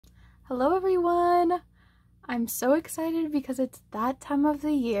Hello everyone! I'm so excited because it's that time of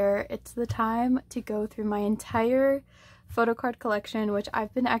the year. It's the time to go through my entire photo card collection, which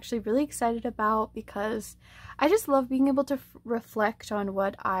I've been actually really excited about because I just love being able to reflect on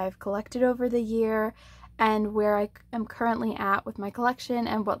what I've collected over the year and where I am currently at with my collection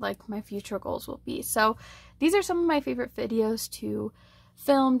and what like my future goals will be. So these are some of my favorite videos to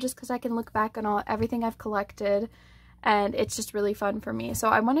film just because I can look back on everything I've collected. And it's just really fun for me. So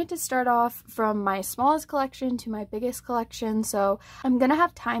I wanted to start off from my smallest collection to my biggest collection. So I'm gonna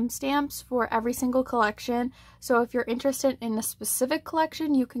have timestamps for every single collection. So if you're interested in a specific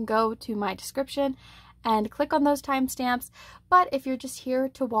collection, you can go to my description and click on those timestamps. But if you're just here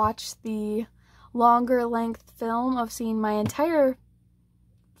to watch the longer length film of seeing my entire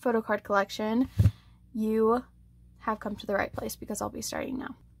photo card collection, you have come to the right place because I'll be starting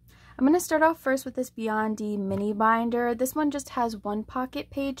now. I'm going to start off first with this Beyond D mini binder. This one just has one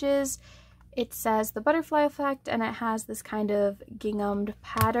pocket pages. It says the butterfly effect and it has this kind of ginghamed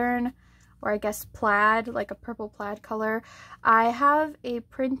pattern, or I guess plaid, like a purple plaid color. I have a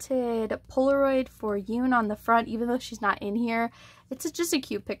printed Polaroid for Yoon on the front, even though she's not in here. It's just a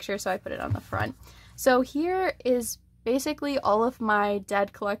cute picture, so I put it on the front. So here is basically all of my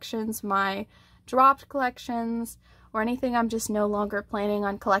dead collections, my dropped collections, or anything I'm just no longer planning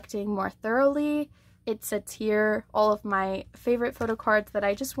on collecting more thoroughly. It sits here, all of my favorite photo cards that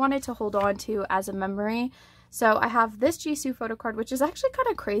I just wanted to hold on to as a memory. So I have this Jisoo photo card, which is actually kind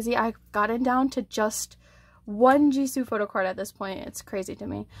of crazy. I've gotten down to just one Jisoo photo card at this point. It's crazy to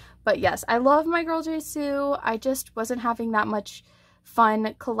me. But yes, I love my girl Jisoo. I just wasn't having that much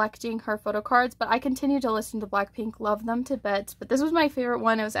fun collecting her photo cards, but I continue to listen to Blackpink, love them to bits. But this was my favorite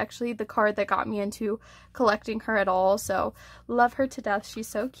one. It was actually the card that got me into collecting her at all, so love her to death. She's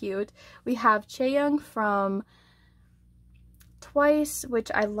so cute. We have Jiyoon from Twice,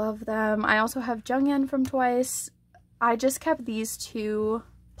 which I love them. I also have Junghyun from Twice. I just kept these two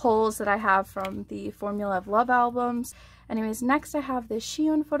pulls that I have from the Formula of Love albums. Anyways, next I have this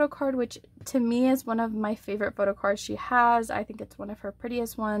Jiyoon photo card, which to me is one of my favorite photo cards she has. I think it's one of her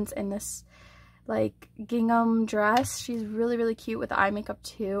prettiest ones in this like gingham dress. She's really, really cute with eye makeup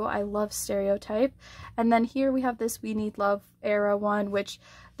too. I love Stereotype. And then here we have this We Need Love era one, which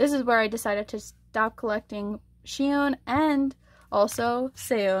this is where I decided to stop collecting Jiyoon and also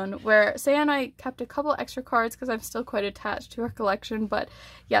Seon, where Seon I kept a couple extra cards because I'm still quite attached to her collection. But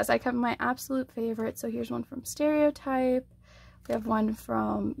yes, I kept my absolute favorite. So here's one from Stereotype. We have one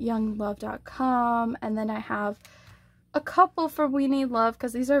from younglove.com, and then I have a couple from We Need Love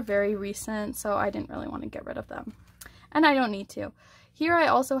because these are very recent, so I didn't really want to get rid of them. And I don't need to. Here I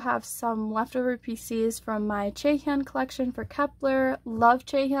also have some leftover PCs from my Jiyoon collection for Kepler. Love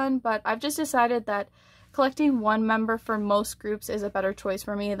Jiyoon, but I've just decided that collecting one member for most groups is a better choice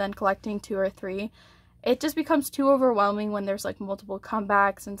for me than collecting 2 or 3. It just becomes too overwhelming when there's like multiple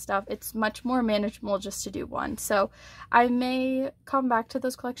comebacks and stuff. It's much more manageable just to do one. So I may come back to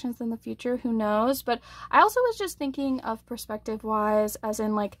those collections in the future, who knows? But I also was just thinking of perspective wise, as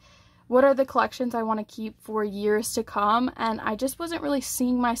in like, what are the collections I want to keep for years to come? And I just wasn't really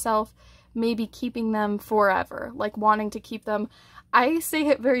seeing myself maybe keeping them forever, like wanting to keep them. I say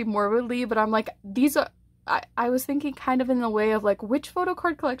it very morbidly, but I'm like, these are, I was thinking kind of in the way of like, which photo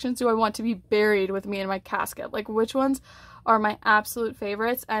card collections do I want to be buried with me in my casket? Like, which ones are my absolute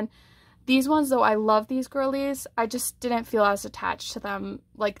favorites? And these ones, though I love these girlies, I just didn't feel as attached to them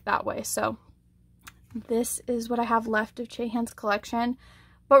like that way. So this is what I have left of Jiyoon's collection.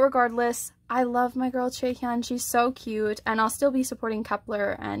 But regardless, I love my girl Jiyoon. She's so cute, and I'll still be supporting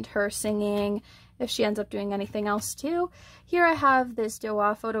Kepler and her singing if she ends up doing anything else too. Here I have this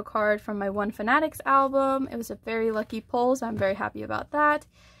Doa photo card from my One Fanatics album. It was a very lucky pull, so I'm very happy about that.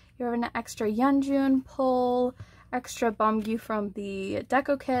 You have an extra Namjoon pull, extra Gwangil from the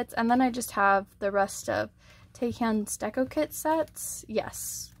deco kits, and then I just have the rest of Taehyun's deco kit sets.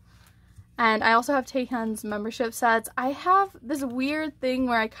 Yes. And I also have Taehyun's membership sets. I have this weird thing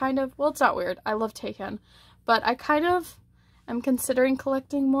where I kind of, well, it's not weird, I love Taehyun, but I kind of I'm considering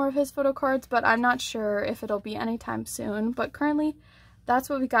collecting more of his photo cards, but I'm not sure if it'll be anytime soon. But currently, that's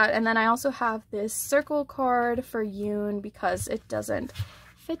what we got. And then I also have this circle card for Yoon because it doesn't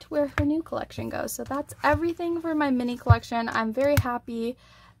fit where her new collection goes. So that's everything for my mini collection. I'm very happy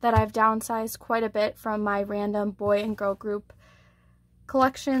that I've downsized quite a bit from my random boy and girl group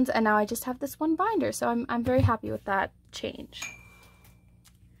collections, and now I just have this one binder. So I'm very happy with that change.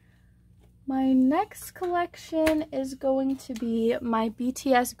 My next collection is going to be my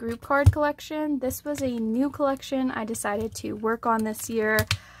BTS group card collection. This was a new collection I decided to work on this year.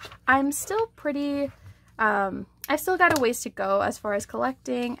 I'm still pretty I've still got a ways to go as far as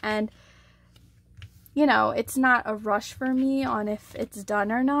collecting, and you know, it's not a rush for me on if it's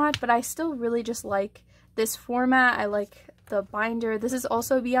done or not, but I still really just like this format. I like the binder. This is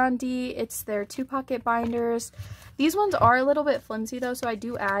also Beyond D. It's their 2-pocket binders. These ones are a little bit flimsy though, so I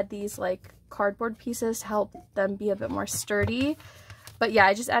do add these like cardboard pieces to help them be a bit more sturdy. But yeah,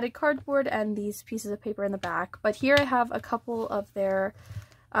 I just added cardboard and these pieces of paper in the back. But here I have a couple of their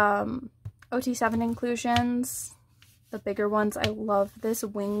OT7 inclusions. The bigger ones. I love this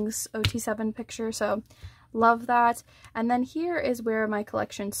Wings OT7 picture, so love that. And then here is where my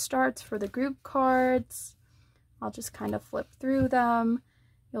collection starts for the group cards. I'll just kind of flip through them.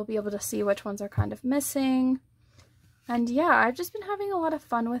 You'll be able to see which ones are kind of missing. And yeah, I've just been having a lot of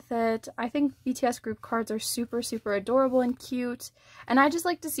fun with it. I think BTS group cards are super, super adorable and cute. And I just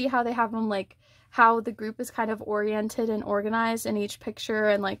like to see how they have them, like how the group is kind of oriented and organized in each picture,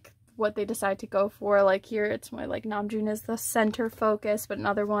 and like what they decide to go for. Like here it's more like Namjoon is the center focus, but in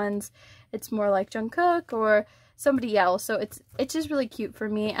other ones it's more like Jungkook or somebody else. So it's just really cute for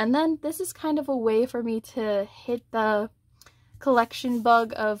me. And then this is kind of a way for me to hit the collection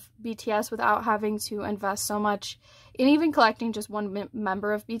bug of BTS without having to invest so much in even collecting just one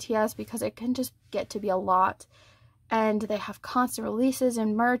member of BTS, because it can just get to be a lot. And they have constant releases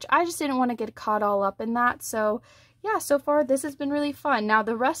and merch. I just didn't want to get caught all up in that. So yeah, so far this has been really fun. Now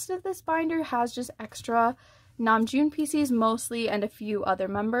the rest of this binder has just extra Namjoon PCs mostly and a few other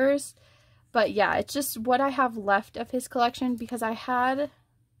members. But yeah, it's just what I have left of his collection, because I had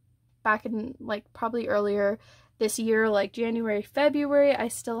back in like probably earlier this year, like January, February, I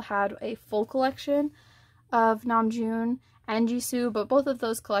still had a full collection of Namjoon and Jisoo, but both of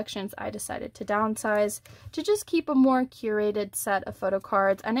those collections I decided to downsize to just keep a more curated set of photo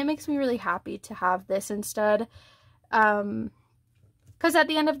cards, and it makes me really happy to have this instead. Because at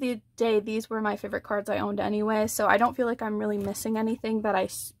the end of the day, these were my favorite cards I owned anyway, so I don't feel like I'm really missing anything that I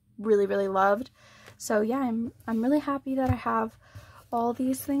really, really loved. So yeah, I'm really happy that I have all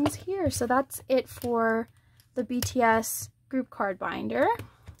these things here. So that's it for the BTS group card binder.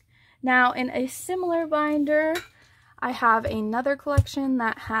 Now in a similar binder, I have another collection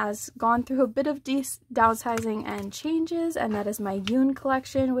that has gone through a bit of downsizing and changes, and that is my Yoon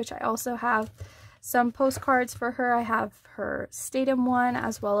collection, which I also have some postcards for her. I have her Stadium one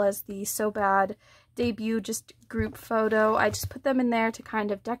as well as the So Bad debut just group photo. I just put them in there to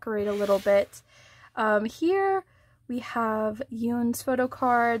kind of decorate a little bit. Here we have Yoon's photo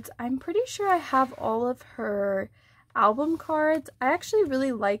cards. I'm pretty sure I have all of her album cards. I actually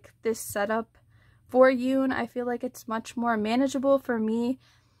really like this setup for Yoon. I feel like it's much more manageable for me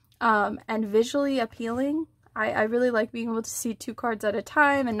and visually appealing. I really like being able to see 2 cards at a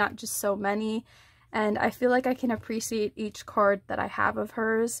time and not just so many. And I feel like I can appreciate each card that I have of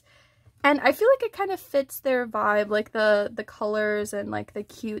hers. And I feel like it kind of fits their vibe, like the colors and like the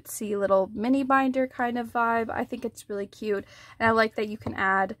cutesy little mini binder kind of vibe. I think it's really cute. And I like that you can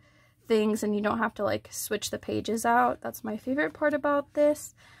add things and you don't have to like switch the pages out. That's my favorite part about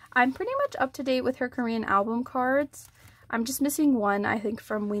this. I'm pretty much up to date with her Korean album cards. I'm just missing one, I think,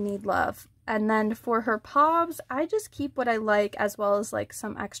 from We Need Love. And then for her POBs, I just keep what I like, as well as like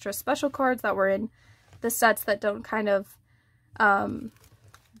some extra special cards that were in the sets that don't kind of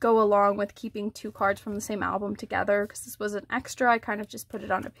go along with keeping 2 cards from the same album together, because this was an extra. I kind of just put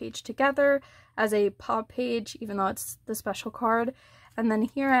it on a page together as a POB page, even though it's the special card. And then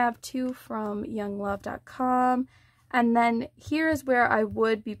here I have 2 from younglove.com. And then here is where I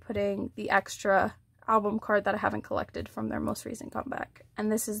would be putting the extra album card that I haven't collected from their most recent comeback.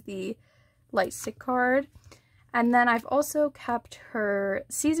 And this is the Light Stick card. And then I've also kept her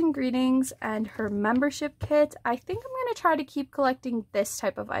season greetings and her membership kit. I think I'm going to try to keep collecting this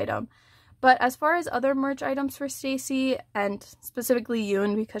type of item. But as far as other merch items for STAYC, and specifically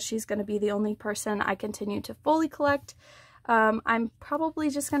Yoon, because she's going to be the only person I continue to fully collect, I'm probably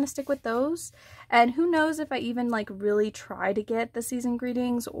just going to stick with those. And who knows if I even like really try to get the season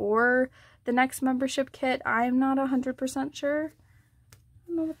greetings or the next membership kit. I'm not 100% sure. I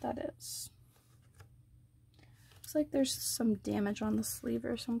don't know what that is. Looks like there's some damage on the sleeve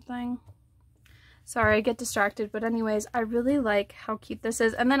or something. Sorry, I get distracted, but anyways, I really like how cute this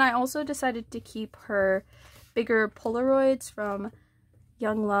is. And then I also decided to keep her bigger Polaroids from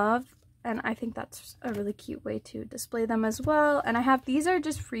Young Love, and I think that's a really cute way to display them as well. And I have, these are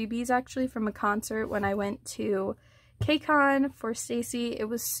just freebies actually from a concert when I went to KCON for STAYC. It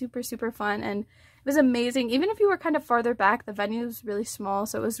was super, super fun, and it was amazing. Even if you were kind of farther back, the venue was really small,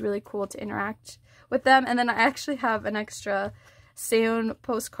 so it was really cool to interact with them. And then I actually have an extra Seon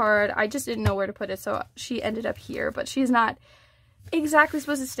postcard. I just didn't know where to put it, so she ended up here, but she's not exactly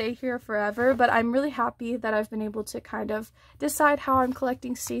supposed to stay here forever, but I'm really happy that I've been able to kind of decide how I'm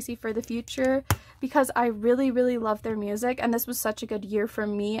collecting STAYC for the future, because I really love their music, and this was such a good year for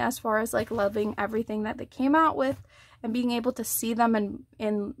me as far as like loving everything that they came out with, and being able to see them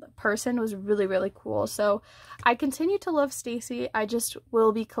in person was really cool. So I continue to love STAYC, I just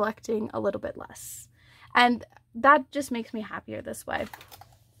will be collecting a little bit less, and that just makes me happier this way.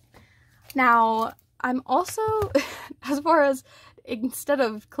 Now I'm also, as far as instead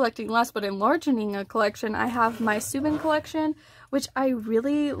of collecting less but enlarging a collection, I have my soobin collection, which I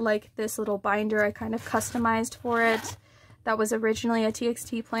really like this little binder I kind of customized for it. That was originally a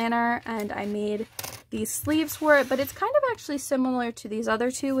TXT planner, and I made these sleeves for it, but it's kind of actually similar to these other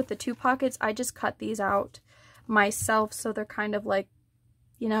two with the 2 pockets. I just cut these out myself, so they're kind of like,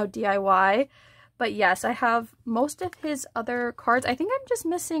 you know, DIY. But yes, I have most of his other cards. I think I'm just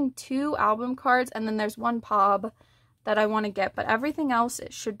missing 2 album cards, and then there's 1 POB that I want to get, but everything else,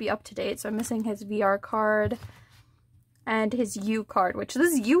 it should be up to date. So I'm missing his VR card and his U card, which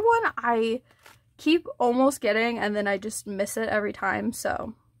this U one I keep almost getting, and then I just miss it every time.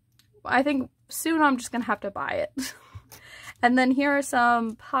 So I think soon I'm just gonna have to buy it. And then here are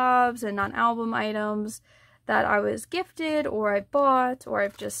some POBs and non-album items that I was gifted, or I bought, or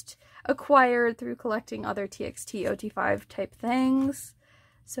I've just acquired through collecting other TXT OT5 type things.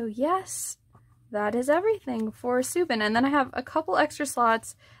 So yes, that is everything for soobin. And then I have a couple extra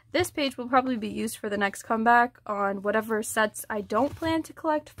slots. This page will probably be used for the next comeback on whatever sets I don't plan to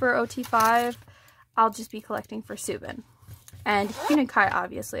collect for OT5. I'll just be collecting for soobin. And Hueningkai,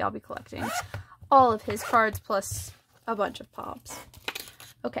 obviously, I'll be collecting all of his cards plus a bunch of POBs.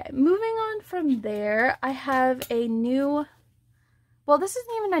 Okay, moving on from there, I have a new, well, this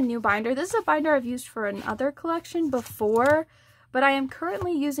isn't even a new binder. This is a binder I've used for another collection before, but I am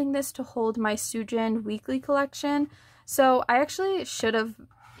currently using this to hold my soojin weekly collection. So I actually should have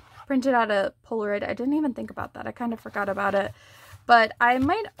printed out a Polaroid. I didn't even think about that. I kind of forgot about it. But I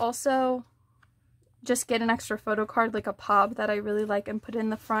might also just get an extra photo card, like a POB that I really like, and put it in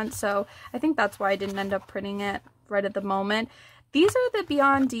the front. So I think that's why I didn't end up printing it right at the moment. These are the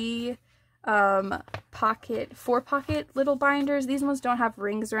Beyond D pocket, 4-pocket little binders. These ones don't have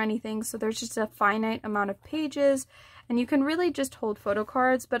rings or anything, so there's just a finite amount of pages, and you can really just hold photo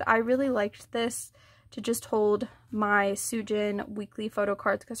cards, but I really liked this to just hold my soojin weekly photo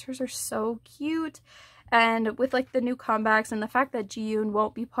cards because hers are so cute. And with like the new comebacks and the fact that Jiyoon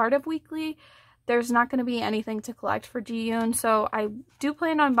won't be part of weekly, there's not going to be anything to collect for Jiyoon, so I do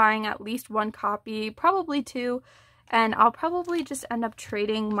plan on buying at least 1 copy, probably 2, and I'll probably just end up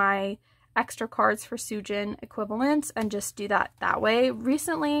trading my extra cards for soojin equivalents and just do that way.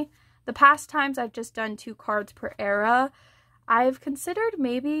 Recently, the past times I've just done 2 cards per era. I've considered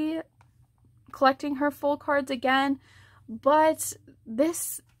maybe collecting her full cards again, but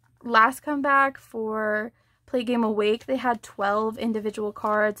this last comeback for Play Game Awake, they had 12 individual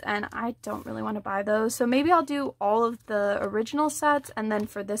cards, and I don't really want to buy those. So maybe I'll do all of the original sets, and then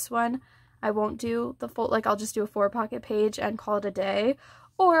for this one, I won't do the full, like I'll just do a 4-pocket page and call it a day,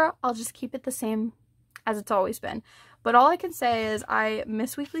 or I'll just keep it the same as it's always been. But all I can say is I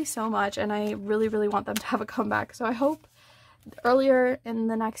miss weekly so much, and I really want them to have a comeback. So I hope earlier in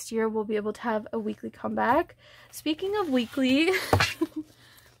the next year we'll be able to have a weekly comeback. Speaking of weekly,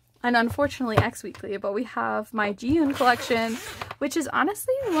 and unfortunately X-weekly, but we have my Jiyoon collection, which is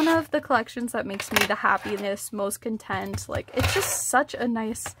honestly one of the collections that makes me the happiest, most content. Like, it's just such a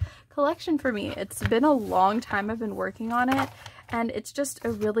nice collection for me. It's been a long time I've been working on it, and it's just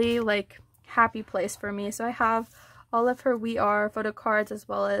a really like happy place for me. So I have all of her We Are photo cards, as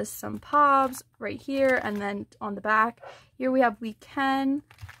well as some POBs right here, and then on the back here we have We Can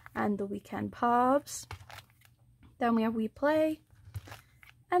and the We Can POBs. Then we have We Play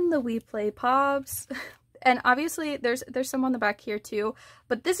and the We Play POBs. And obviously there's some on the back here too,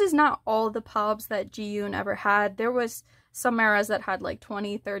 but this is not all the POBs that Jiyoon ever had. There was some eras that had like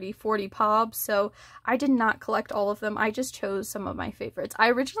 20, 30, 40 POBs, so I did not collect all of them. I just chose some of my favorites. I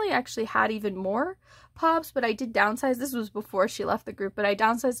originally actually had even more POBs, but I did downsize. This was before she left the group, but I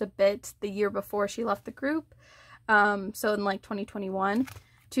downsized a bit the year before she left the group, so in like 2021,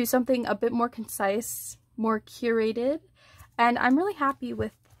 to something a bit more concise, more curated, and I'm really happy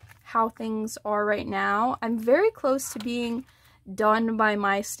with how things are right now. I'm very close to being done by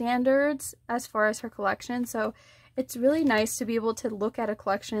my standards as far as her collection, so it's really nice to be able to look at a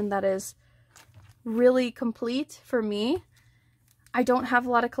collection that is really complete for me. I don't have a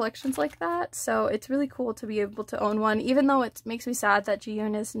lot of collections like that, so it's really cool to be able to own one, even though it makes me sad that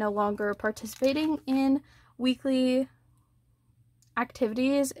Jiyoon is no longer participating in weekly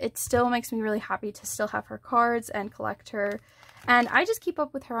activities. It still makes me really happy to still have her cards and collect her, And I just keep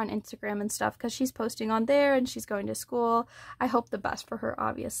up with her on Instagram and stuff because she's posting on there and she's going to school. I hope the best for her,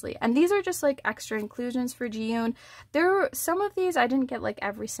 obviously. And these are just like extra inclusions for Jiyoon. Some of these I didn't get like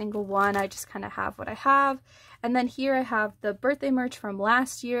every single one. I just kind of have what I have. And then here I have the birthday merch from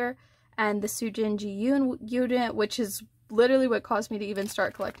last year and the soojin Jiyoon unit, which is literally what caused me to even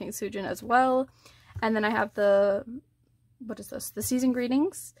start collecting soojin as well. And then I have the, what is this? The season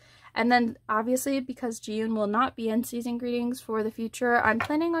greetings. And then obviously because Jiyoon will not be in season greetings for the future, I'm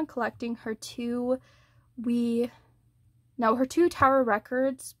planning on collecting her two Tower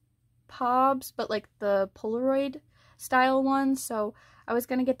Records pobs, but like the Polaroid style ones. So I was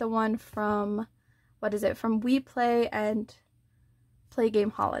gonna get the one from, what is it, from weeekly and Play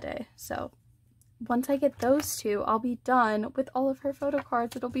Game Holiday. So once I get those two, I'll be done with all of her photo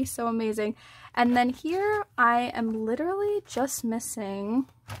cards. It'll be so amazing. And then here I am literally just missing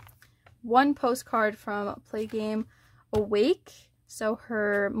one postcard from Play Game Awake, so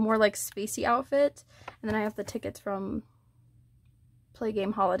her more like spacey outfit, and then I have the tickets from Play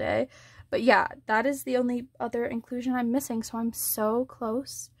Game Holiday. But yeah, that is the only other inclusion I'm missing, so I'm so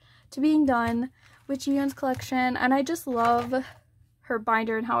close to being done with Jiyoon's collection, and I just love her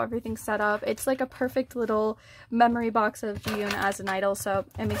binder and how everything's set up. It's like a perfect little memory box of Jiyoon as an idol, so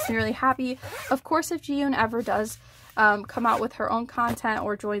it makes me really happy. Of course, if Jiyoon ever does come out with her own content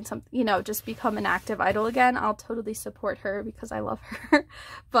or join some, you know, just become an active idol again, I'll totally support her because I love her.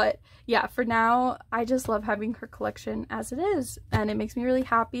 But yeah, for now, I just love having her collection as it is, and it makes me really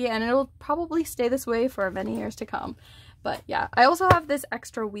happy, and it'll probably stay this way for many years to come. But yeah, I also have this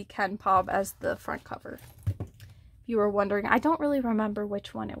extra weekend pop as the front cover. If you were wondering, I don't really remember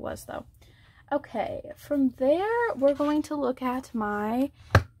which one it was though. Okay, from there, we're going to look at my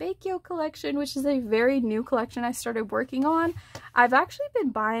baekho collection, which is a very new collection I started working on. I've actually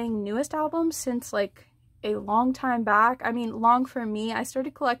been buying newest albums since like a long time back. I mean, long for me. I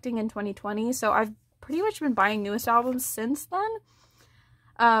started collecting in 2020, so I've pretty much been buying newest albums since then.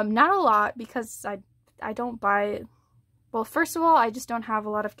 Not a lot because I don't buy, well, first of all, I just don't have a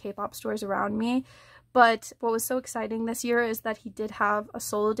lot of K-pop stores around me. But what was so exciting this year is that he did have a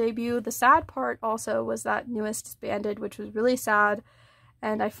solo debut. The sad part also was that newest disbanded, which was really sad.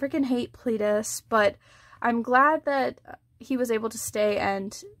 And I freaking hate Pledis, but I'm glad that he was able to stay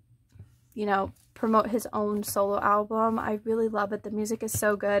and, you know, promote his own solo album. I really love it. The music is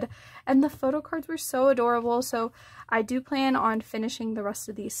so good. And the photo cards were so adorable. So I do plan on finishing the rest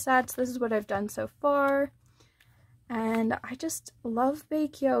of these sets. This is what I've done so far. And I just love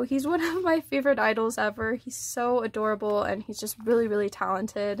Baekho. He's one of my favorite idols ever. He's so adorable and he's just really, really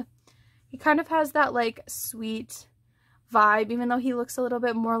talented. He kind of has that like sweet vibe, even though he looks a little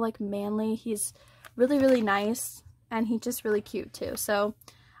bit more like manly. He's really, really nice and he's just really cute too. So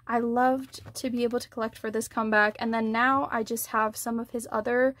I loved to be able to collect for this comeback. And then now I just have some of his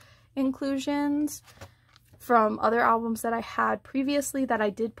other inclusions from other albums that I had previously that I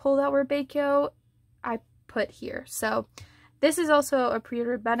did pull that were Baekho. I put here. So this is also a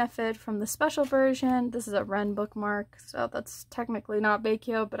pre-order benefit from the special version. This is a Ren bookmark, so that's technically not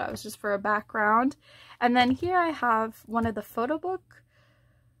Baekho, but I was just for a background. And then here I have one of the photo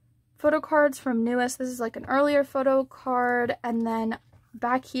cards from newest. This is like an earlier photo card, and then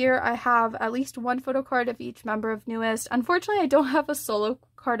back here I have at least one photo card of each member of newest. Unfortunately, I don't have a solo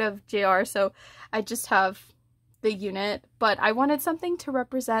card of JR, so I just have the unit, but I wanted something to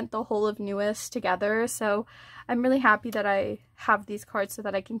represent the whole of newest together, so I'm really happy that I have these cards so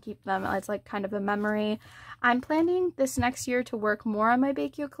that I can keep them as like kind of a memory. I'm planning this next year to work more on my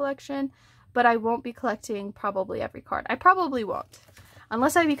Baekho collection, but I won't be collecting probably every card. I probably won't,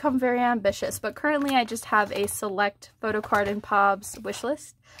 unless I become very ambitious, but currently I just have a select photo card and pobs wish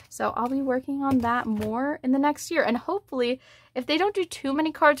list, so I'll be working on that more in the next year, and hopefully if they don't do too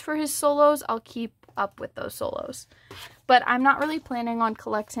many cards for his solos, I'll keep up with those solos. But I'm not really planning on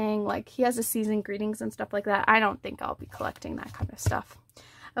collecting, like he has a season greetings and stuff like that. I don't think I'll be collecting that kind of stuff.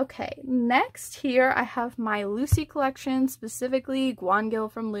 Okay, next here I have my Lucy collection, specifically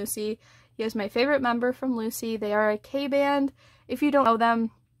Gwangil from Lucy. He is my favorite member from Lucy. They are a K-band. If you don't know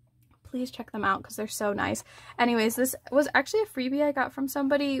them, please check them out because they're so nice. Anyways, this was actually a freebie I got from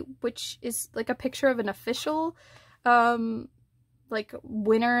somebody, which is like a picture of an official like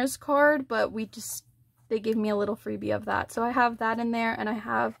winners card, but they gave me a little freebie of that. So I have that in there, and I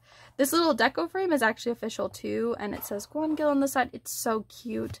have this little deco frame is actually official too, and it says Gwangil on the side. It's so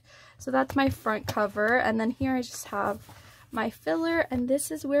cute. So that's my front cover, and then here I just have my filler, and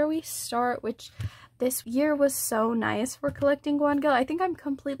this is where we start, which this year was so nice for collecting Gwangil. I think I'm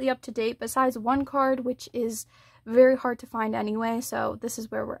completely up to date besides one card, which is very hard to find anyway, so this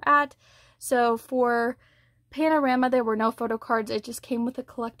is where we're at. So for Panorama, there were no photo cards. It just came with a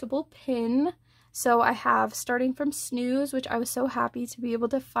collectible pin. So I have starting from Snooze, which I was so happy to be able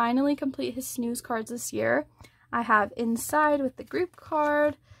to finally complete his Snooze cards this year. I have Inside with the group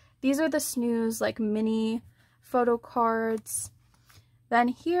card. These are the Snooze like mini photo cards. Then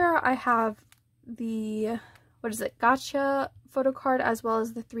here I have the, what is it, Gotcha photo card, as well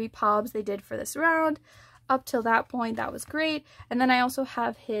as the 3 pobs they did for this round. Up till that point, that was great. And then I also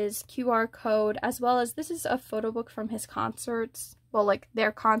have his QR code, as well as this is a photo book from his concerts, well, like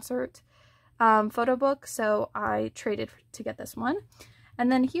their concert photo book, so I traded to get this one.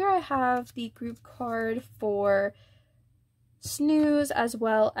 And then here I have the group card for Snooze, as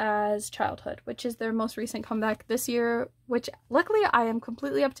well as Childhood, which is their most recent comeback this year, which luckily I am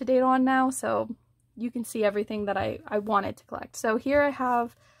completely up to date on now, so you can see everything that I wanted to collect. So here I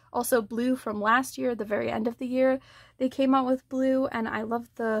have also Blue from last year, the very end of the year. They came out with Blue, and I love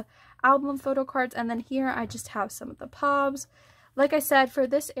the album photo cards. And then here I just have some of the pobs. Like I said, for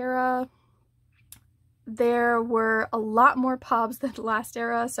this era, there were a lot more pobs than the last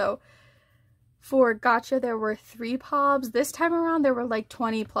era. So for Gotcha, there were 3 pobs. This time around, there were like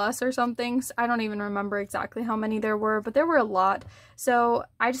 20 plus or something. I don't even remember exactly how many there were, but there were a lot. So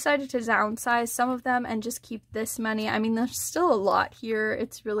I decided to downsize some of them and just keep this many. I mean, there's still a lot here.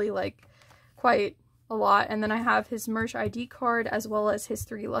 It's really like quite a lot. And then I have his merch ID card, as well as his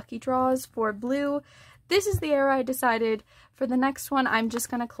 3 lucky draws for Blue. This is the era I decided for the next one, I'm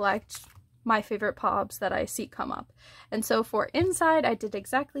just going to collect my favorite pobs that I see come up. And so for Inside, I did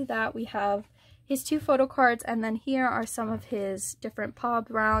exactly that. We have his 2 photo cards, and then here are some of his different pob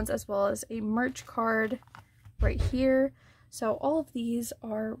rounds, as well as a merch card right here. So all of these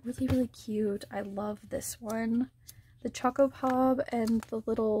are really, really cute. I love this one. The Choco Pob and the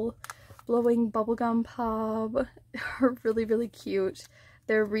little blowing bubblegum pob are really, really cute.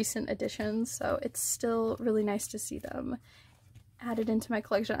 They're recent additions, so it's still really nice to see them added into my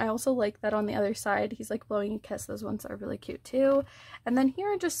collection. I also like that on the other side he's like blowing a kiss. Those ones are really cute too. And then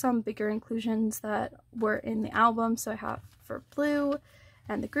here are just some bigger inclusions that were in the album. So I have for Blue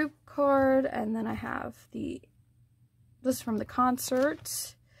and the group card, and then I have this is from the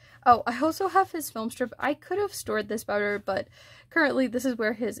concert. Oh, I also have his film strip. I could have stored this better, but currently this is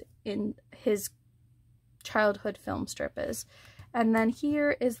where his Childhood film strip is. And then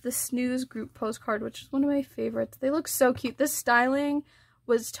here is the Snooze group postcard, which is one of my favorites. They look so cute. This styling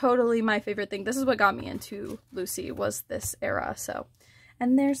was totally my favorite thing. This is what got me into Lucy, was this era. So,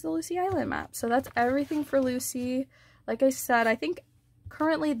 and there's the Lucy Island map. So that's everything for Lucy. Like I said, I think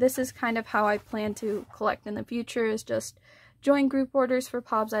currently this is kind of how I plan to collect in the future, is just join group orders for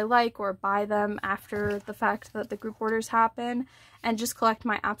pobs I like, or buy them after the fact that the group orders happen, and just collect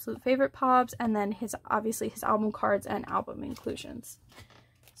my absolute favorite pobs, and then obviously his album cards and album inclusions.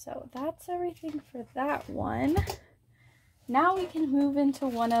 So that's everything for that one. Now we can move into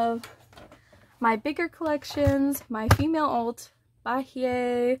one of my bigger collections, my female alt,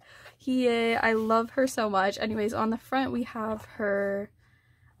 Bahiyyih. Hiyyih, I love her so much. Anyways, on the front we have her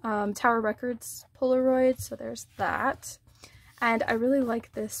Tower Records Polaroid, so there's that. And I really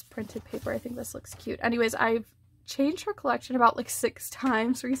like this printed paper. I think this looks cute. Anyways, I've changed her collection about like 6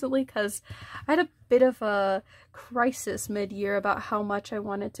 times recently because I had a bit of a crisis mid-year about how much I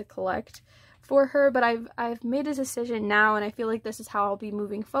wanted to collect for her. But I've made a decision now, and I feel like this is how I'll be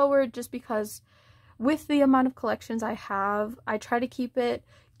moving forward, just because with the amount of collections I have, I try to keep it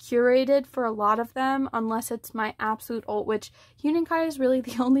curated for a lot of them, unless it's my absolute ult, which Hueningkai is really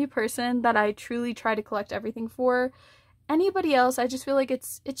the only person that I truly try to collect everything for. Anybody else, I just feel like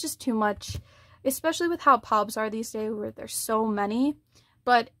it's just too much, especially with how pobs are these days, where there's so many.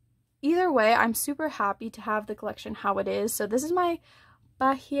 But either way, I'm super happy to have the collection how it is. So this is my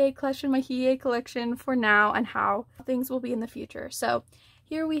Bahiyyih collection, my Hiyyih collection for now, and how things will be in the future. So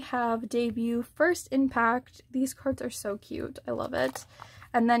here we have Debut, First Impact. These cards are so cute. I love it.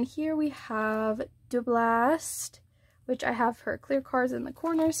 And then here we have Dublast, which I have her clear cards in the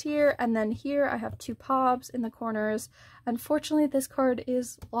corners here, and then here I have 2 pobs in the corners. Unfortunately, this card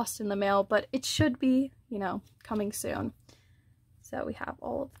is lost in the mail, but it should be, you know, coming soon. So we have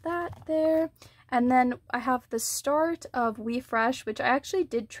all of that there. And then I have the start of We Fresh, which I actually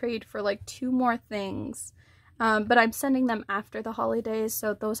did trade for like 2 more things, but I'm sending them after the holidays,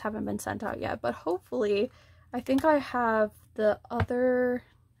 so those haven't been sent out yet. But hopefully, I think I have the other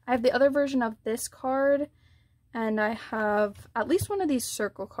version of this card, and I have at least one of these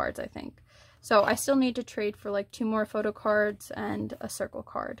circle cards, I think. So I still need to trade for like 2 more photo cards and a circle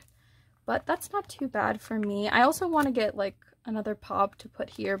card. But that's not too bad for me. I also want to get like another pob to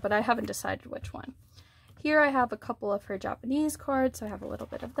put here, but I haven't decided which one. Here I have a couple of her Japanese cards, so I have a little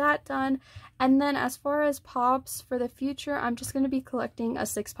bit of that done. And then as far as pops for the future, I'm just going to be collecting a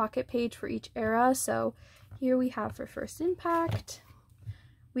 6-pocket page for each era. So here we have for First Impact,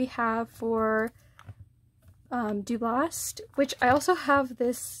 we have for Do Blast, which I also have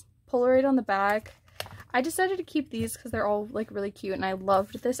this Polaroid on the back. I decided to keep these because they're all like really cute and I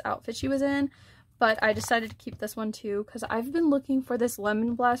loved this outfit she was in. But I decided to keep this one too because I've been looking for this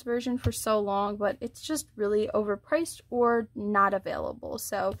Lemon Blast version for so long, but it's just really overpriced or not available.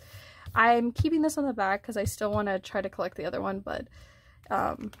 So I'm keeping this on the back because I still want to try to collect the other one, but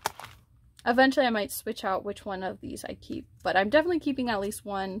eventually I might switch out which one of these I keep. But I'm definitely keeping at least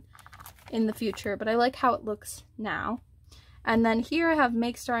one in the future, but I like how it looks now. And then here I have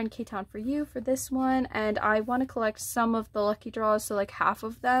Make Star and K-Town for You for this one, and I want to collect some of the lucky draws, so like half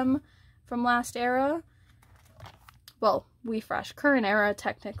of them from last era. Well, Fresh, current era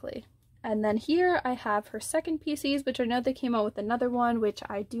technically. And then here I have her second PCs, which I know they came out with another one, which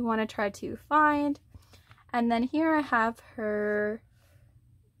I do want to try to find. And then here I have the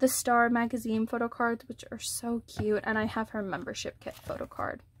Star magazine photo cards, which are so cute, and I have her membership kit photo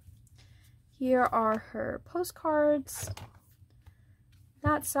card. Here are her postcards,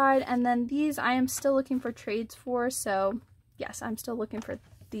 that side, and then these I am still looking for trades for, so yes, I'm still looking for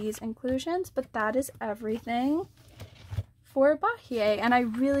these inclusions, but that is everything for bahiyyih, and I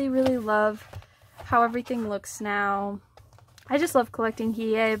really love how everything looks now. I just love collecting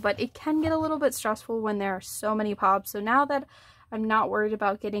hiyyih, but it can get a little bit stressful when there are so many pops, so now that I'm not worried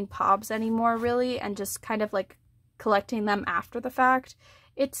about getting pops anymore really and just kind of like collecting them after the fact,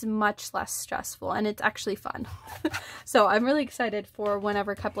 it's much less stressful and it's actually fun. So I'm really excited for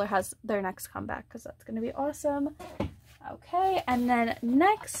whenever Kepler has their next comeback because that's going to be awesome. Okay, and then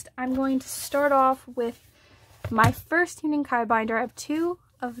next I'm going to start off with my first Hueningkai binder. I have 2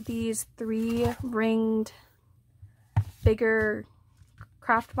 of these 3-ringed bigger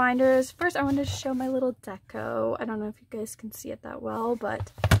craft binders. First I wanted to show my little deco. I don't know if you guys can see it that well,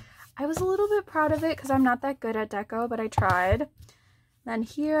 but I was a little bit proud of it because I'm not that good at deco, but I tried. Then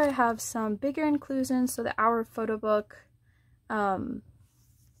here I have some bigger inclusions, so the Our photo book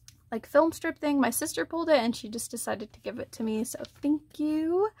like film strip thing. My sister pulled it and she just decided to give it to me, so thank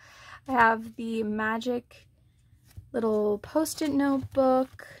you. I have the Magic little post-it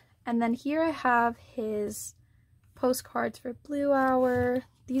notebook, and then here I have his postcards for Blue Hour.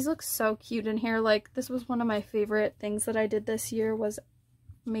 These look so cute in here. Like, this was one of my favorite things that I did this year, was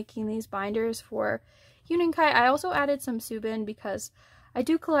making these binders for Hueningkai. I also added some soobin because I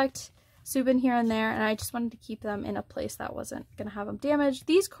do collect soobin here and there, and I just wanted to keep them in a place that wasn't gonna have them damaged.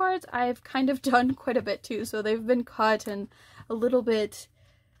 These cards I've kind of done quite a bit too, so they've been cut and a little bit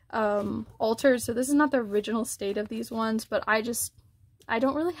altered, so this is not the original state of these ones, but I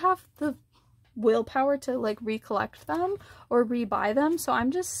don't really have the willpower to like recollect them or rebuy them, so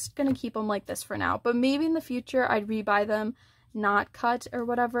I'm just gonna keep them like this for now. But maybe in the future I'd rebuy them, not cut or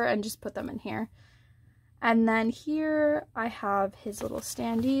whatever, and just put them in here. And then here I have his little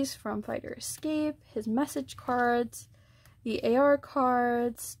standees from Fighter Escape, his message cards, the AR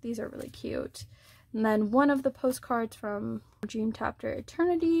cards. These are really cute. And then one of the postcards from Dream Chapter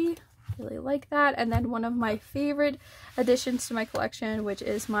Eternity. Really like that. And then one of my favorite additions to my collection, which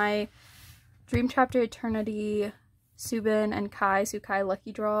is my Dream Chapter Eternity Soobin and Sukai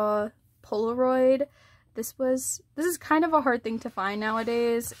Lucky Draw Polaroid. This is kind of a hard thing to find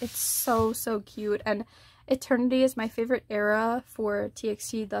nowadays. It's so cute, and Eternity is my favorite era for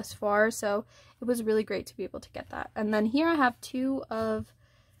TXT thus far, so it was really great to be able to get that. And then here I have 2 of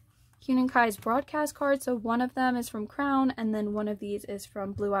Hueninkai's broadcast cards, so one of them is from Crown, and then one of these is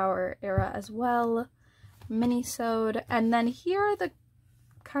from Blue Hour era as well, mini-sewed. And then here are the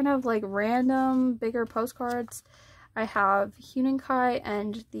kind of like random bigger postcards. I have Hueningkai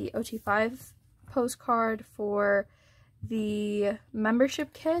and the OT5 postcard for the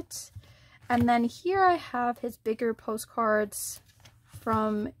membership kit, and then here I have his bigger postcards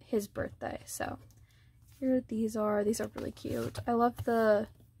from his birthday. So here these are really cute. I love the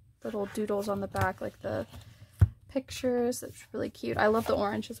little doodles on the back, like the pictures. That's really cute. I love the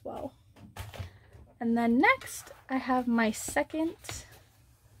orange as well. And then next I have my second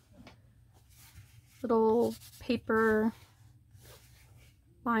little paper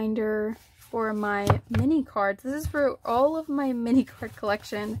binder for my mini cards. This is for all of my mini card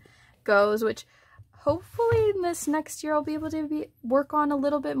collection goes, which hopefully in this next year I'll be able to work on a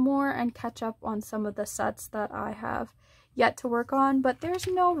little bit more and catch up on some of the sets that I have yet to work on, but there's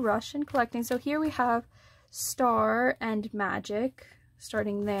no rush in collecting. So here we have Star and Magic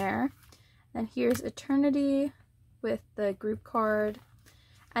starting there, and here's Eternity with the group card,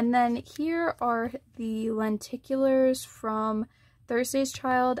 And then here are the lenticulars from Thursday's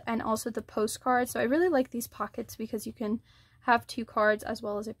Child and also the postcard. So I really like these pockets because you can have 2 cards as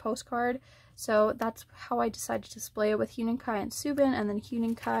well as a postcard. So that's how I decided to display it, with Hueningkai and soobin, and then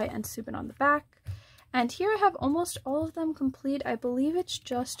Hueningkai and soobin on the back. And here I have almost all of them complete. I believe it's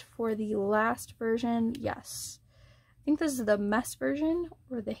just for the last version. Yes. I think this is the mess version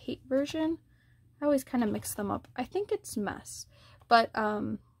or the hate version. I always kind of mix them up. I think it's mess. But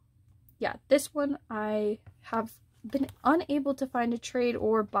yeah, this one I have been unable to find a trade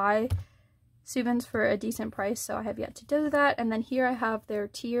or buy soobins for a decent price, so I have yet to do that. And then here I have their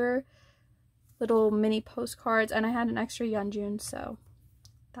tier little mini postcards, and I had an extra namjoon, so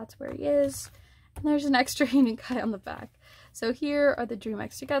that's where he is. And there's an extra Hiyyih on the back. So here are the Dream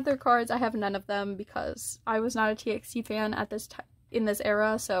X Together cards. I have none of them because I was not a TXT fan at this time in this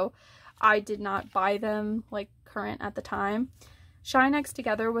era, so I did not buy them like current at the time. Shine X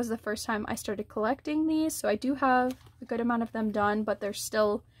Together was the first time I started collecting these, so I do have a good amount of them done, but there's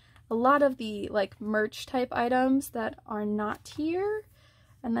still a lot of the like merch type items that are not here.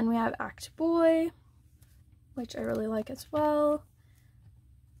 And then we have Act Boy, which I really like as well.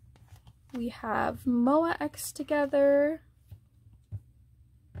 We have Moa X Together.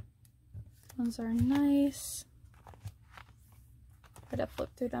 Those are nice. Try to flip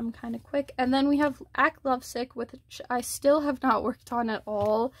through them kind of quick. And then we have Act Lovesick, which I still have not worked on at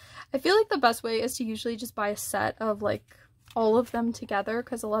all. I feel like the best way is to usually just buy a set of like all of them together,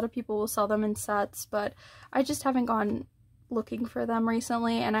 because a lot of people will sell them in sets, but I just haven't gone looking for them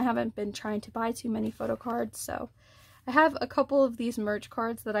recently, and I haven't been trying to buy too many photo cards. So I have a couple of these merch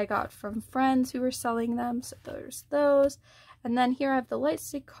cards that I got from friends who were selling them, so there's those. And then here I have the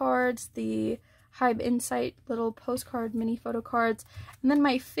Lightstick cards, the Hybe Insight little postcard mini photo cards, and then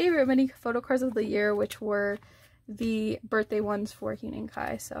my favorite mini photo cards of the year, which were the birthday ones for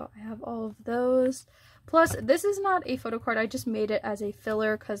Hueningkai. So I have all of those. Plus, this is not a photo card, I just made it as a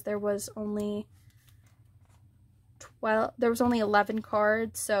filler because there was only 11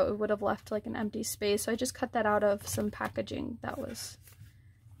 cards, so it would have left like an empty space. So I just cut that out of some packaging that was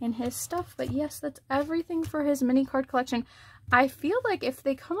in his stuff. But yes, that's everything for his mini card collection. I feel like if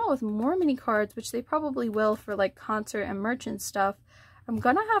they come out with more mini cards, which they probably will for like concert and merchant stuff, I'm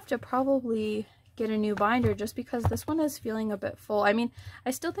gonna have to probably get a new binder just because this one is feeling a bit full. I mean,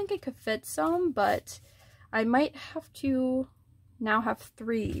 I still think it could fit some, but I might have to now have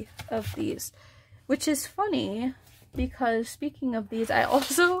 3 of these, which is funny because speaking of these, I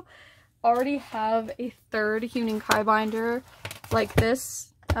also already have a 3rd Hueningkai binder like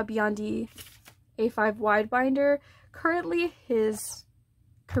this, a Beyond A5 wide binder. Currently his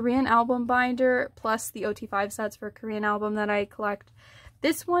Korean album binder plus the OT5 sets for Korean album that I collect.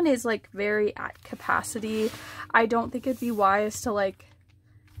 This one is like very at capacity. I don't think it'd be wise to like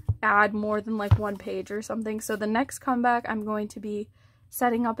add more than like 1 page or something. So the next comeback I'm going to be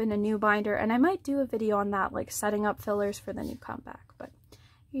setting up in a new binder, and I might do a video on that, like setting up fillers for the new comeback. But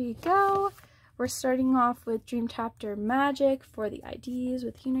here you go. We're starting off with Dream Chapter Magic for the IDs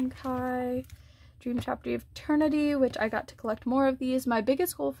with Hueningkai. Dream Chapter Eternity, which I got to collect more of these. My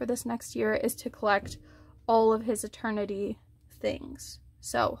biggest goal for this next year is to collect all of his Eternity things.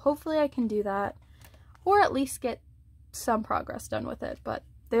 So hopefully I can do that, or at least get some progress done with it. But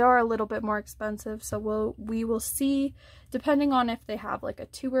they are a little bit more expensive, so we will see, depending on if they have like a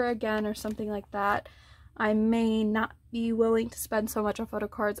tour again or something like that. I may not be willing to spend so much on photo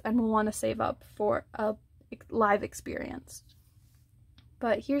cards and will want to save up for a live experience.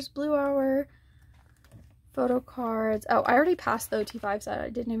 But here's Blue Hour photo cards. Oh, I already passed the OT5 set. I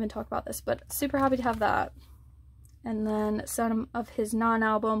didn't even talk about this, but super happy to have that. And then some of his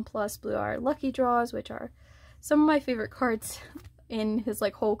non-album plus Blue Hour lucky draws, which are some of my favorite cards in his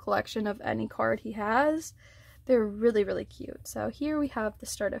like whole collection of any card he has. They're really, really cute. So here we have the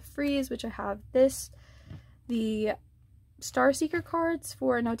Start of Freeze, which I have the Star Seeker cards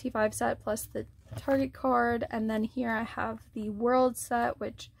for an OT5 set plus the Target card. And then here I have the World set,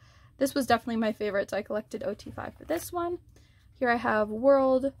 which this was definitely my favorite, so I collected OT5 for this one. Here I have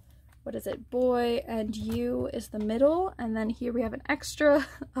World, what is it, Boy, and You is the middle. And then here we have an extra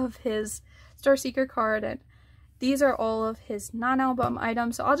of his Star Seeker card, and these are all of his non-album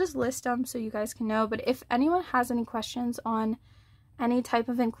items, so I'll just list them so you guys can know. But if anyone has any questions on any type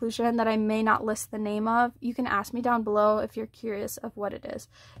of inclusion that I may not list the name of, you can ask me down below if you're curious of what it is.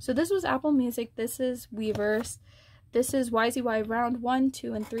 So this was Apple Music, this is Weverse, this is YZY Round 1,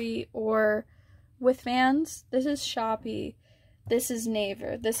 2, and 3, or with fans, this is Shopee, this is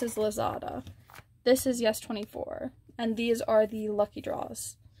Naver, this is Lazada, this is Yes24, and these are the lucky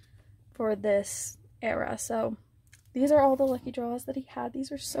draws for this era. So these are all the lucky draws that he had.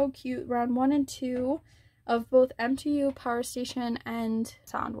 These are so cute. Round 1 and 2 of both M2U, Power Station, and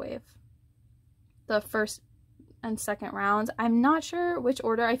Soundwave. The first and second rounds. I'm not sure which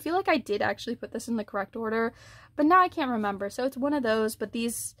order. I feel like I did actually put this in the correct order, but now I can't remember. So it's one of those, but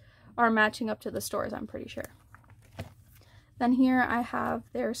these are matching up to the stores, I'm pretty sure. Then here I have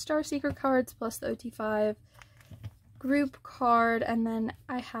their Star Seeker cards plus the OT5 group card, and then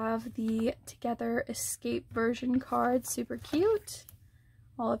I have the Together Escape version card. Super cute.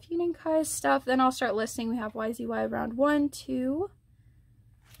 All of Hueningkai's stuff. Then I'll start listing. We have YZY round 1, 2.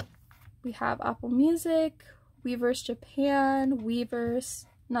 We have Apple Music, Weverse Japan, Weverse,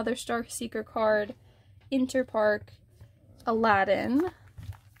 another Star Seeker card, Interpark, Aladdin.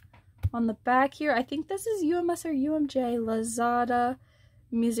 On the back here, I think this is UMS or UMJ, Lazada,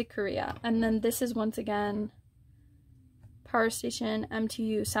 Music Korea. And then this is once again Power Station,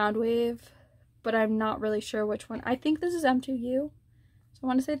 M2U, Soundwave, but I'm not really sure which one. I think this is M2U. So I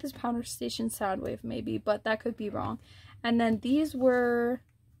want to say this Power Station, Soundwave maybe, but that could be wrong. And then these are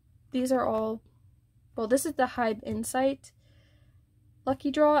all, well, this is the Hybe Insight lucky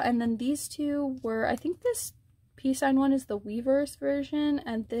draw, and then these two were, I think this peace sign one is the Weverse version,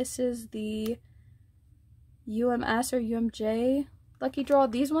 and this is the UMS or UMJ lucky draw.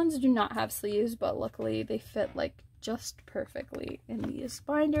 These ones do not have sleeves, but luckily they fit like just perfectly in these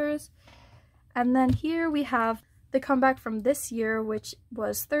binders. And then here we have the comeback from this year, which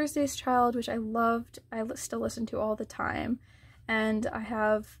was Thursday's Child, which I loved. I still listen to all the time. And I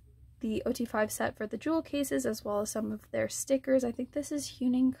have the OT5 set for the jewel cases as well as some of their stickers. I think this is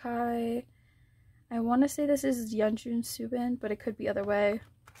Hueningkai. I want to say this is Namjoon Soobin, but it could be other way.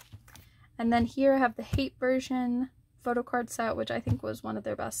 And then here I have the Hate version photocard set, which I think was one of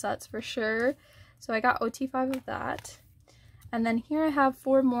their best sets for sure. So I got OT5 of that. And then here I have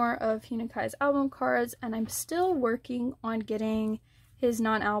 4 more of Hueningkai's album cards, and I'm still working on getting his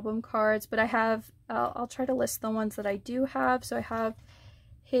non-album cards, but I have, I'll try to list the ones that I do have. So I have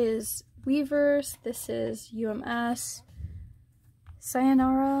his Weverse, this is UMS,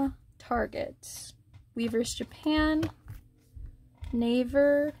 Sayonara, Target, Weverse Japan,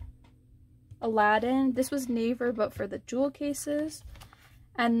 Naver, Aladdin. This was Naver but for the jewel cases.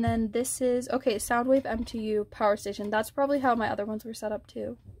 And then this is, okay, Soundwave, M2U, Power Station. That's probably how my other ones were set up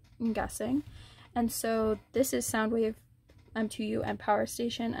too, I'm guessing. And so this is Soundwave, M2U, and Power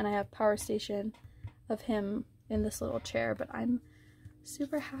Station. And I have Power Station of him in this little chair. But I'm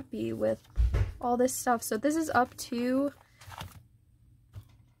super happy with all this stuff. So this is up to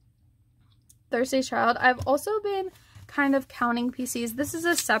Thursday's Child. I've also been kind of counting PCs. This is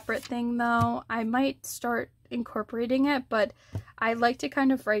a separate thing though. I might start incorporating it, but I like to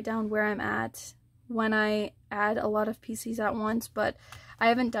kind of write down where I'm at when I add a lot of PCs at once, but I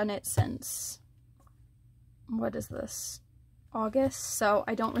haven't done it since, what is this, August, so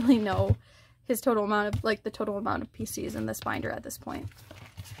I don't really know his total amount of, like, the total amount of PCs in this binder at this point.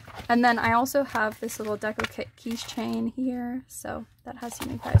 And then I also have this little deco keychain here, so that has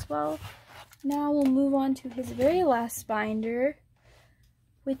Hueningkai as well. Now we'll move on to his very last binder,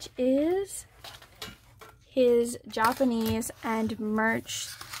 which is his Japanese and merch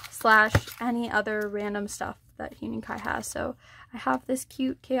slash any other random stuff that Hueningkai has. So I have this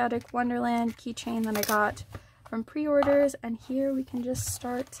cute Chaotic Wonderland keychain that I got from pre-orders, and here we can just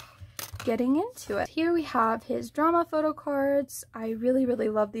start getting into it. Here we have his drama photo cards. I really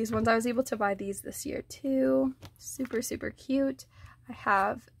love these ones. I was able to buy these this year too. Super cute. I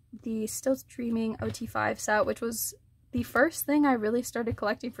have the Still Dreaming OT5 set, which was the first thing I really started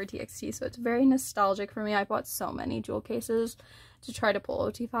collecting for TXT, so it's very nostalgic for me. I bought so many jewel cases to try to pull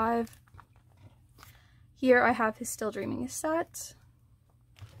OT5. Here I have his Still Dreaming set.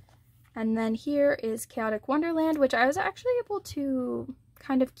 And then here is Chaotic Wonderland, which I was actually able to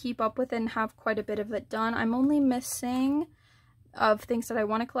kind of keep up with and have quite a bit of it done. I'm only missing, of things that I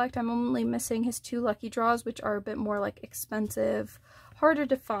want to collect, I'm only missing his 2 lucky draws, which are a bit more like expensive, harder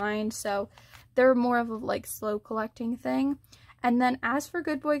to find, so they're more of a like slow collecting thing. And then as for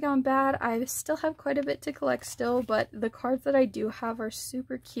Good Boy Gone Bad, I still have quite a bit to collect still, but the cards that I do have are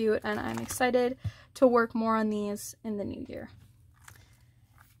super cute, and I'm excited to work more on these in the new year.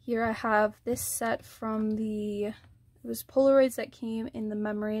 Here I have this set from it was Polaroids that came in the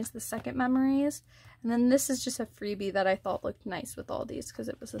memories, the second memories. And then this is just a freebie that I thought looked nice with all these because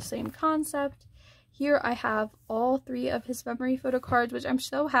it was the same concept. Here I have all 3 of his memory photo cards, which I'm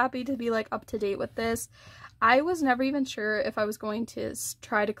so happy to be like up to date with this. I was never even sure if I was going to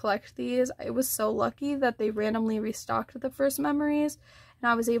try to collect these. I was so lucky that they randomly restocked the first memories, and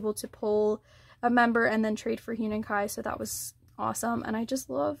I was able to pull a member and then trade for Hueningkai, so that was awesome. And I just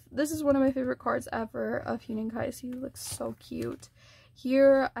love, this is one of my favorite cards ever of Hueningkai. He looks so cute.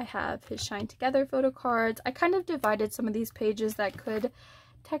 Here I have his Shine Together photo cards. I kind of divided some of these pages that could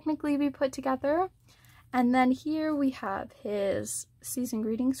technically be put together. And then here we have his season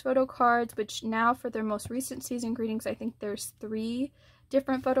greetings photo cards, which now for their most recent season greetings, I think there's 3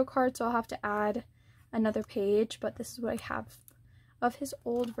 different photo cards, so I'll have to add another page, but this is what I have of his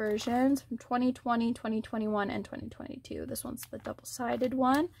old versions from 2020, 2021, and 2022. This one's the double-sided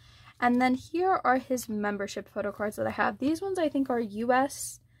one. And then here are his membership photo cards that I have. These ones I think are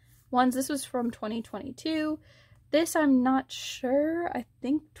US ones. This was from 2022. This I'm not sure. I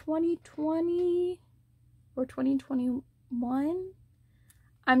think 2020 or 2021.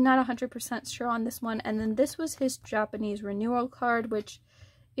 I'm not 100% sure on this one. And then this was his Japanese renewal card, which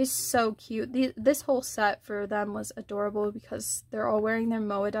is so cute. This whole set for them was adorable because they're all wearing their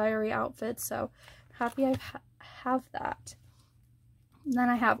Moa Diary outfits. So happy I have that. And then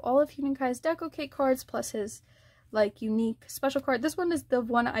I have all of Hueninkai's Deco Cake cards plus his like unique special card. This one is the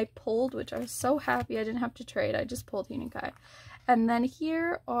one I pulled, which I was so happy I didn't have to trade. I just pulled Hueningkai. And then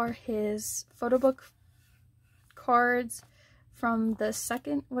here are his photo book cards from the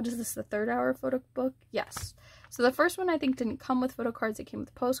second, what is this, the 3rd hour photo book? Yes. So the first one I think didn't come with photo cards, it came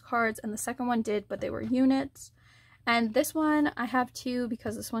with postcards, and the second one did, but they were units. And this one I have 2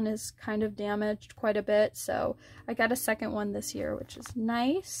 because this one is kind of damaged quite a bit, so I got a second one this year, which is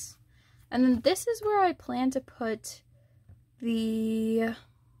nice. And then this is where I plan to put the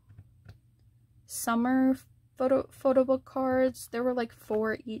summer photo book cards. There were like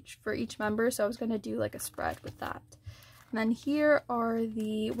 4 each for each member, so I was going to do like a spread with that. And then here are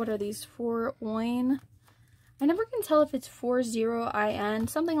the, what are these, 4 oin? I never can tell if it's 40in,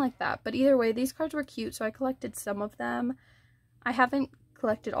 something like that. But either way, these cards were cute, so I collected some of them. I haven't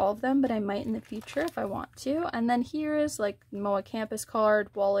collected all of them, but I might in the future if I want to. And then here is like Moa Campus card,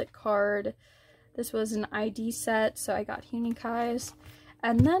 wallet card. This was an ID set, so I got Hueninkai's.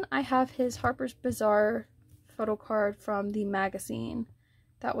 And then I have his Harper's Bazaar photo card from the magazine.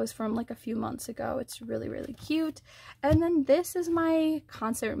 That was from like a few months ago. It's really, really cute. And then this is my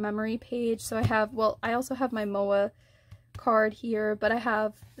concert memory page. So I have, well, I also have my Moa card here, but I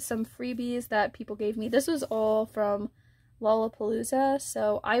have some freebies that people gave me. This was all from Lollapalooza.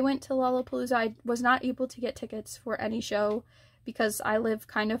 So I went to Lollapalooza. I was not able to get tickets for any show because I live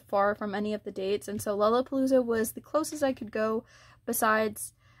kind of far from any of the dates. And so Lollapalooza was the closest I could go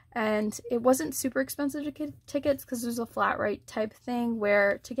besides. And it wasn't super expensive to get tickets because there's a flat rate type thing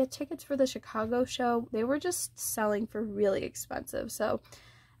where to get tickets for the Chicago show, they were just selling for really expensive. So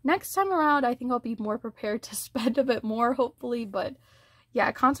next time around, I think I'll be more prepared to spend a bit more, hopefully. But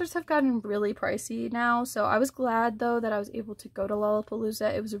yeah, concerts have gotten really pricey now. So I was glad, though, that I was able to go to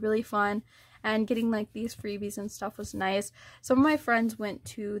Lollapalooza. It was really fun. And getting like these freebies and stuff was nice. Some of my friends went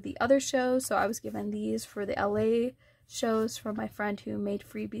to the other shows, so I was given these for the LA shows from my friend who made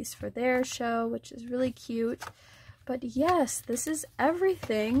freebies for their show, which is really cute. But yes, this is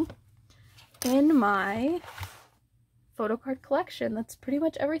everything in my photo card collection. That's pretty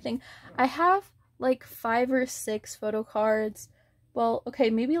much everything. I have like 5 or 6 photo cards. Well, okay,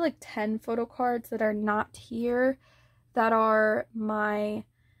 maybe like 10 photo cards that are not here that are my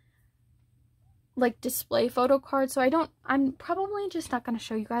like display photo cards. So I'm probably just not going to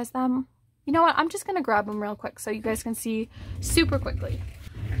show you guys them. You know what? I'm just going to grab them real quick so you guys can see super quickly.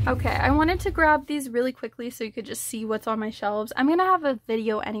 Okay, I wanted to grab these really quickly so you could just see what's on my shelves. I'm going to have a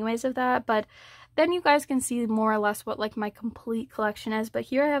video anyways of that, but then you guys can see more or less what like my complete collection is. But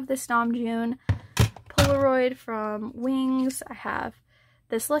here I have this Namjoon Polaroid from Wings. I have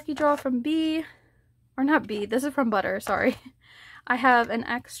this Lucky Draw from B, or not B, this is from Butter, sorry. I have an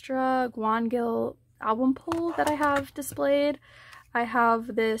extra Gwangil album pull that I have displayed. I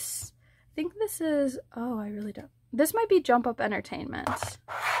have this, I think this is, oh, I really don't. This might be Jump Up Entertainment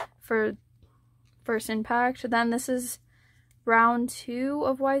for First Impact. Then this is round 2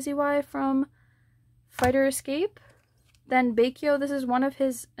 of YZY from Fighter Escape. Then baekho, this is one of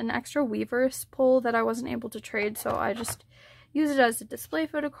his, an extra Weverse pull that I wasn't able to trade, so I just use it as a display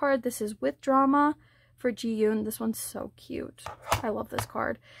photo card. This is With Drama for Jiyoon. This one's so cute. I love this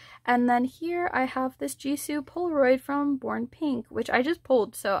card. And then here I have this Jisoo Polaroid from Born Pink, which I just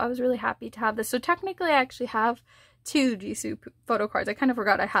pulled, so I was really happy to have this. So technically I actually have 2 Jisoo photo cards. I kind of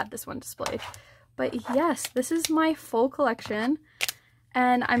forgot I had this one displayed. But yes, this is my full collection,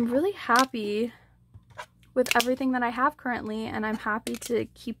 and I'm really happy with everything that I have currently, and I'm happy to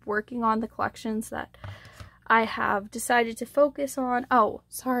keep working on the collections that I have decided to focus on. Oh,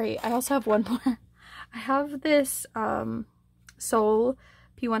 sorry, I also have one more. I have this Seoul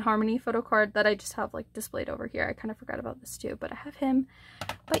P1 Harmony photo card that I just have like displayed over here. I kind of forgot about this too, but I have him.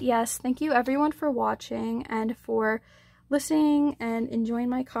 But yes, thank you everyone for watching and for listening and enjoying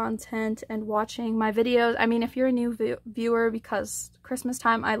my content and watching my videos. I mean, if you're a new viewer, because Christmas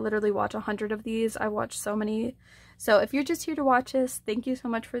time, I literally watch 100 of these. I watch so many. So if you're just here to watch this, thank you so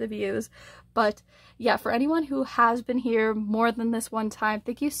much for the views. But yeah, for anyone who has been here more than this one time,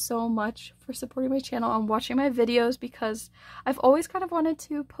 thank you so much for supporting my channel and watching my videos, because I've always kind of wanted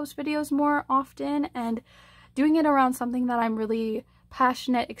to post videos more often and doing it around something that I'm really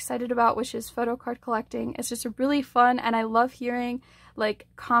passionate, excited about, which is photo card collecting. It's just really fun, and I love hearing like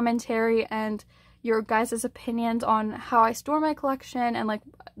commentary and your guys' opinions on how I store my collection and like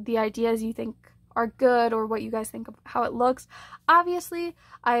the ideas you think are good or what you guys think of how it looks. Obviously,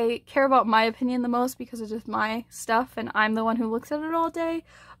 I care about my opinion the most because it's just my stuff and I'm the one who looks at it all day,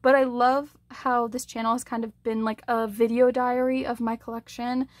 but I love how this channel has kind of been like a video diary of my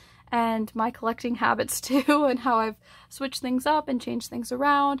collection and my collecting habits too, and how I've switched things up and changed things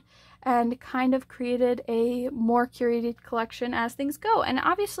around and kind of created a more curated collection as things go. And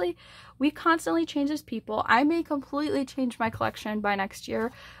obviously we constantly change as people. I may completely change my collection by next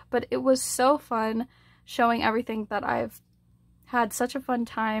year, but it was so fun showing everything that I've had such a fun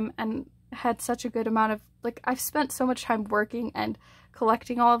time and had such a good amount of, like, I've spent so much time working and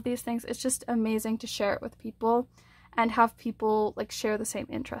collecting all of these things. It's just amazing to share it with people and have people like share the same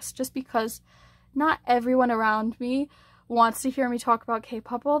interest, just because not everyone around me wants to hear me talk about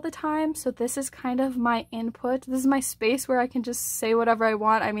K-pop all the time. So this is kind of my input. This is my space where I can just say whatever I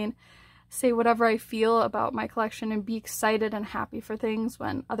want. I mean, say whatever I feel about my collection and be excited and happy for things,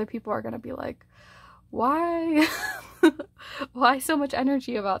 when other people are going to be like, why? Why so much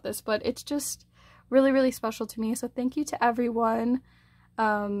energy about this? But it's just really, really special to me. So thank you to everyone.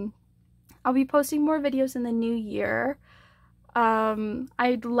 I'll be posting more videos in the new year.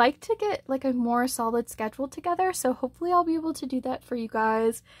 I'd like to get like a more solid schedule together, so hopefully I'll be able to do that for you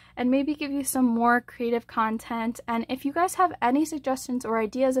guys and maybe give you some more creative content. And if you guys have any suggestions or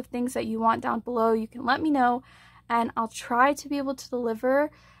ideas of things that you want down below, you can let me know and I'll try to be able to deliver.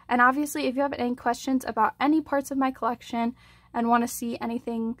 And obviously, if you have any questions about any parts of my collection and want to see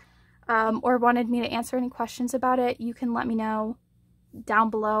anything or wanted me to answer any questions about it, you can let me know down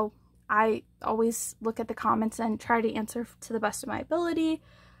below. I always look at the comments and try to answer to the best of my ability.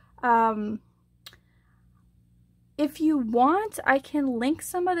 If you want, I can link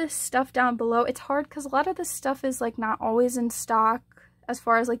some of this stuff down below. It's hard because a lot of this stuff is like not always in stock as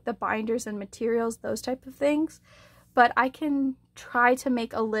far as like the binders and materials, those type of things. But I can try to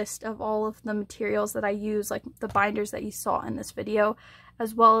make a list of all of the materials that I use, like the binders that you saw in this video,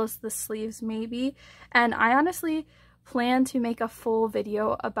 as well as the sleeves maybe. And I honestly plan to make a full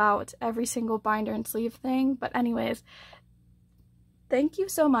video about every single binder and sleeve thing. But anyways, thank you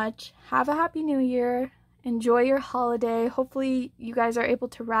so much. Have a happy new year. Enjoy your holiday. Hopefully you guys are able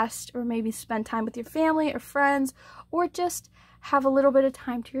to rest or maybe spend time with your family or friends or just have a little bit of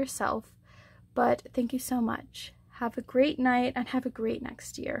time to yourself. But thank you so much. Have a great night and have a great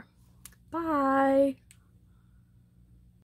next year. Bye.